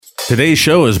Today's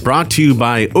show is brought to you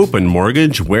by Open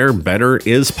Mortgage, where better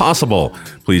is possible.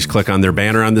 Please click on their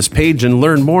banner on this page and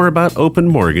learn more about Open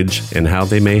Mortgage and how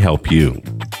they may help you.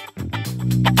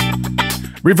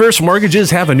 Reverse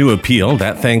mortgages have a new appeal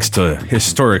that, thanks to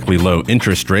historically low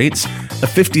interest rates, a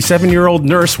 57-year-old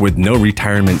nurse with no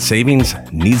retirement savings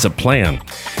needs a plan.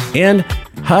 And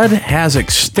HUD has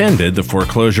extended the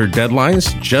foreclosure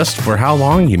deadlines. Just for how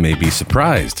long, you may be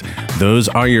surprised. Those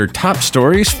are your top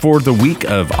stories for the week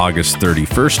of August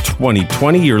 31st,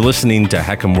 2020. You're listening to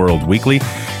HECM World Weekly.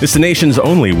 It's the nation's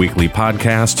only weekly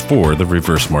podcast for the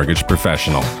reverse mortgage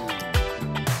professional.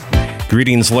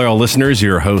 Greetings, loyal listeners.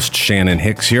 Your host, Shannon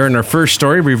Hicks here. In our first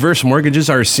story, reverse mortgages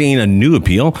are seeing a new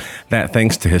appeal, that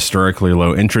thanks to historically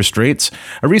low interest rates.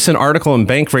 A recent article in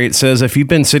Bankrate says if you've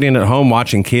been sitting at home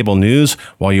watching cable news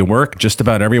while you work, just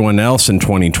about everyone else in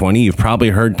 2020, you've probably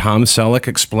heard Tom Selleck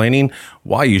explaining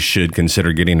why you should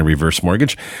consider getting a reverse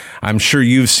mortgage. I'm sure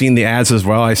you've seen the ads as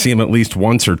well. I see them at least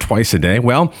once or twice a day.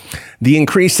 Well, the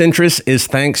increased interest is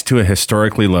thanks to a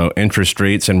historically low interest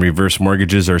rates, and reverse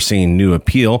mortgages are seeing new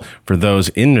appeal for those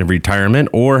in retirement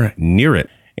or near it.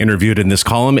 Interviewed in this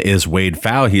column is Wade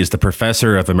Pfau. He is the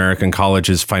professor of American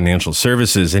College's Financial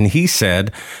Services, and he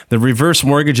said the reverse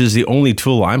mortgage is the only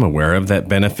tool I'm aware of that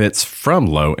benefits from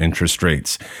low interest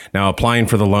rates. Now, applying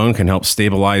for the loan can help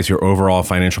stabilize your overall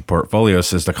financial portfolio,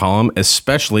 says the column,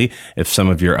 especially if some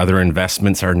of your other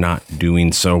investments are not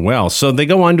doing so well. So they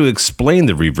go on to explain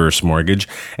the reverse mortgage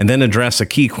and then address a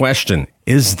key question.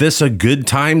 Is this a good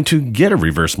time to get a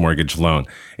reverse mortgage loan?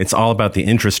 It's all about the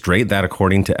interest rate, that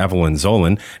according to Evelyn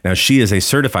Zolan. Now, she is a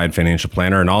certified financial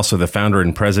planner and also the founder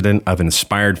and president of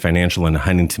Inspired Financial in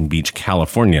Huntington Beach,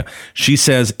 California. She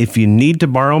says if you need to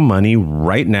borrow money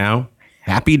right now,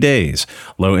 happy days.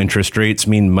 Low interest rates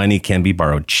mean money can be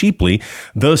borrowed cheaply.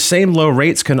 Those same low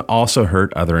rates can also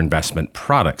hurt other investment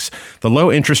products. The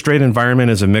low interest rate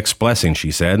environment is a mixed blessing, she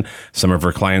said. Some of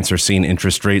her clients are seeing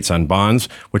interest rates on bonds,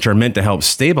 which are meant to help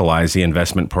stabilize the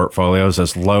investment portfolios,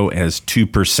 as low as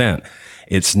 2%.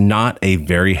 It's not a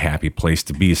very happy place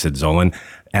to be, said Zolan.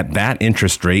 At that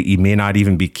interest rate, you may not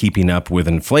even be keeping up with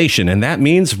inflation. And that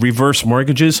means reverse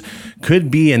mortgages could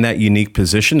be in that unique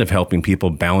position of helping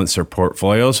people balance their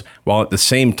portfolios while at the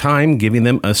same time giving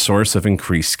them a source of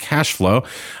increased cash flow.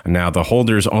 Now, the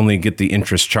holders only get the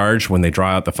interest charge when they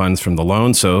draw out the funds from the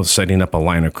loan, so setting up a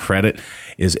line of credit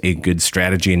is a good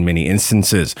strategy in many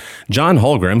instances. John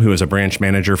Holgram, who is a branch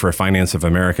manager for Finance of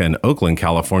America in Oakland,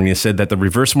 California, said that the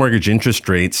reverse mortgage interest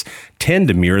rates tend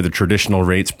to mirror the traditional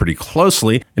rates pretty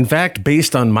closely. In fact,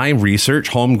 based on my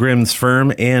research, Holmgren's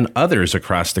firm and others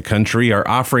across the country are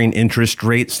offering interest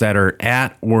rates that are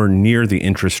at or near the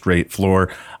interest rate floor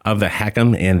of the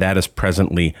HECM, and that is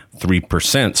presently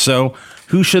 3%. So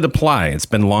who should apply? It's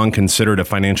been long considered a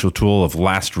financial tool of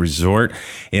last resort,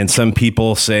 and some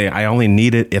people say, I only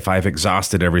need it if I've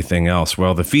exhausted everything else.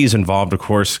 Well, the fees involved, of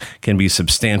course, can be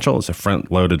substantial. It's a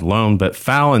front-loaded loan, but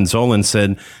Pfau and Zolan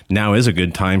said now is a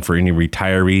good time for any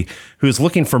retiree who is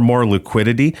looking for more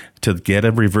liquidity to get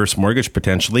a reverse mortgage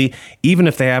potentially, even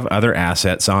if they have other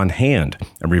assets on hand.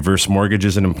 A reverse mortgage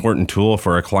is an important tool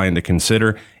for a client to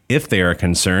consider if they are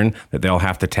concerned that they'll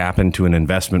have to tap into an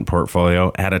investment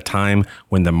portfolio at a time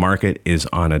when the market is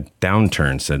on a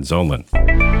downturn, said Zolan.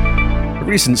 A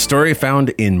recent story found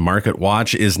in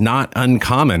MarketWatch is not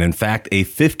uncommon. In fact, a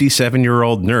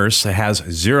 57-year-old nurse has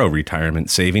zero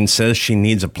retirement savings, says she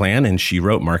needs a plan, and she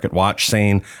wrote MarketWatch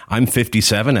saying, I'm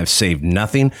 57, I've saved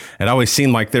nothing. It always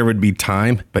seemed like there would be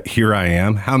time, but here I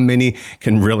am. How many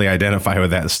can really identify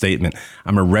with that statement?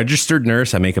 I'm a registered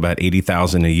nurse. I make about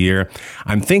 $80,000 a year.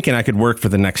 I'm thinking I could work for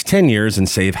the next 10 years and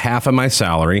save half of my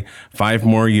salary, 5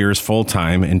 more years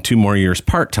full-time and 2 more years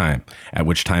part-time, at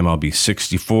which time I'll be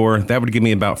 64. That would give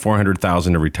me about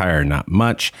 $400,000 to retire. Not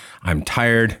much. I'm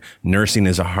tired. Nursing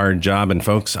is a hard job. And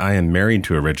folks, I am married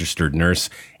to a registered nurse,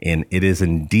 and it is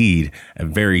indeed a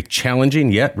very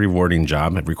challenging yet rewarding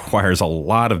job. It requires a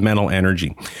lot of mental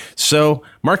energy. So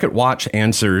MarketWatch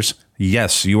answers,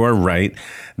 yes, you are right.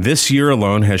 This year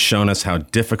alone has shown us how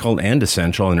difficult and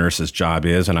essential a nurse's job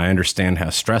is, and I understand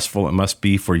how stressful it must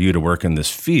be for you to work in this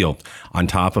field, on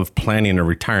top of planning a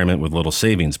retirement with little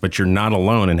savings. But you're not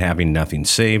alone in having nothing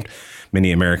saved.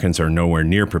 Many Americans are nowhere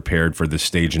near prepared for this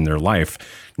stage in their life.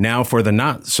 Now, for the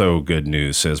not so good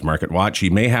news, says MarketWatch,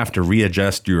 you may have to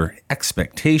readjust your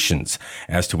expectations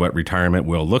as to what retirement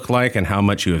will look like and how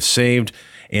much you have saved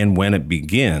and when it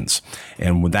begins.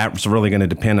 And that's really going to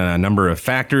depend on a number of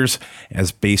factors,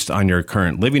 as based on your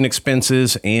current living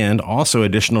expenses and also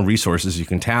additional resources you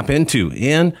can tap into.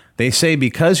 And They say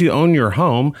because you own your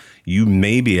home, you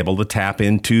may be able to tap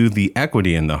into the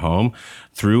equity in the home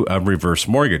through a reverse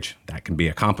mortgage. That can be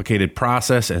a complicated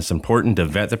process, and it's important to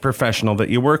vet the professional that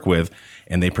you work with,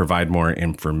 and they provide more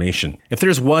information. If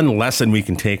there's one lesson we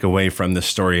can take away from this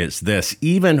story, it's this: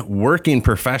 even working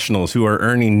professionals who are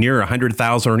earning near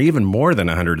 $100,000 or even more than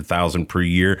 $100,000 per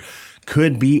year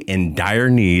could be in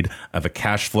dire need of a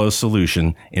cash flow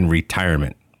solution in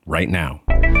retirement right now.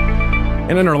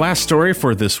 And in our last story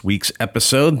for this week's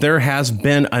episode, there has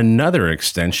been another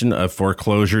extension of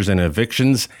foreclosures and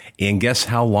evictions. And guess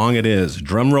how long it is?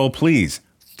 Drum roll, please.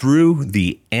 Through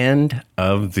the end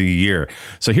of the year.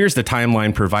 So here's the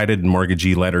timeline provided in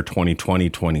Mortgagee Letter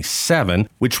 2020-27,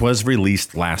 which was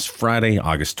released last Friday,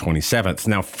 August 27th.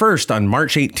 Now, first, on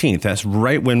March 18th, that's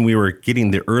right when we were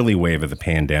getting the early wave of the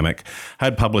pandemic,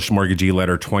 HUD published Mortgagee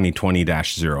Letter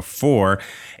 2020-04,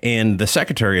 and the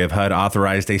Secretary of HUD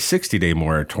authorized a 60-day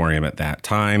moratorium at that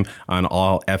time on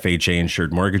all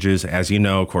FHA-insured mortgages. As you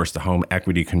know, of course, the home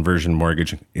equity conversion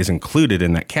mortgage is included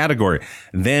in that category.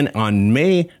 Then on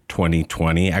May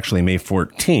 2020, actually May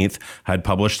 14th, HUD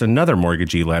published another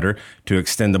mortgagee letter to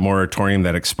extend the moratorium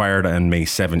that expired on May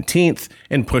 17th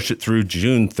and push it through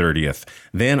June 30th.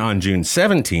 Then on June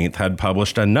 17th, HUD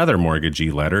published another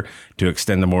mortgagee letter to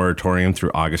extend the moratorium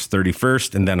through August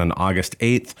 31st. And then on August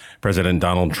 8th, President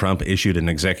Donald Trump issued an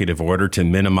executive order to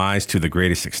minimize to the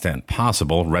greatest extent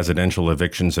possible residential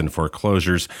evictions and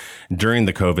foreclosures during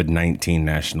the COVID-19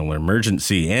 national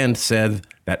emergency, and said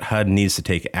that HUD needs to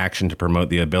take action to promote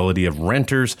the ability of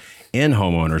renters and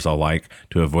homeowners alike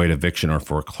to avoid eviction or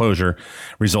foreclosure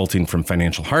resulting from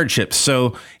financial hardships.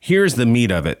 So here's the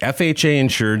meat of it.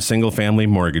 FHA-insured single-family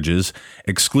mortgages,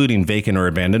 excluding vacant or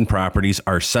abandoned properties,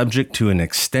 are subject to an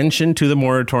extension to the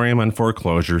moratorium on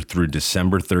foreclosure through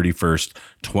December 31st,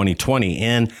 2020.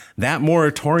 And that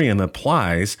moratorium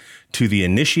applies to the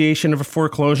initiation of a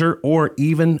foreclosure or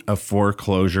even a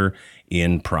foreclosure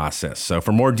in process. So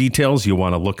for more details, you'll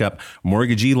want to look up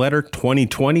Mortgagee Letter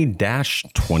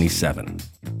 2020-27.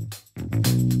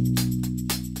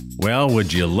 Well,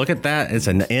 would you look at that? It's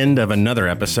an end of another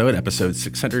episode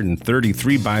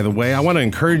 633, by the way. I want to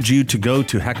encourage you to go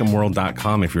to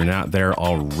heckhamworld.com if you're not there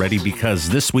already, because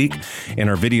this week in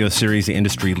our video series, The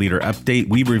Industry Leader Update,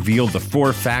 we revealed the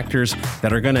 4 factors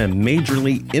that are going to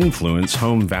majorly influence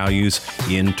home values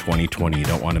in 2020. You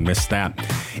don't want to miss that.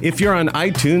 If you're on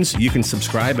iTunes, you can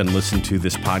subscribe and listen to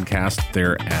this podcast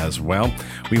there as well.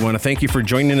 We want to thank you for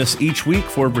joining us each week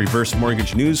for reverse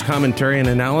mortgage news, commentary, and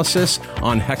analysis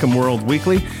on Heckham World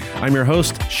Weekly. I'm your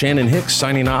host, Shannon Hicks,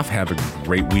 signing off. Have a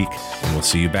great week, and we'll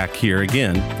see you back here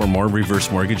again for more reverse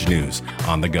mortgage news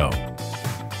on the go.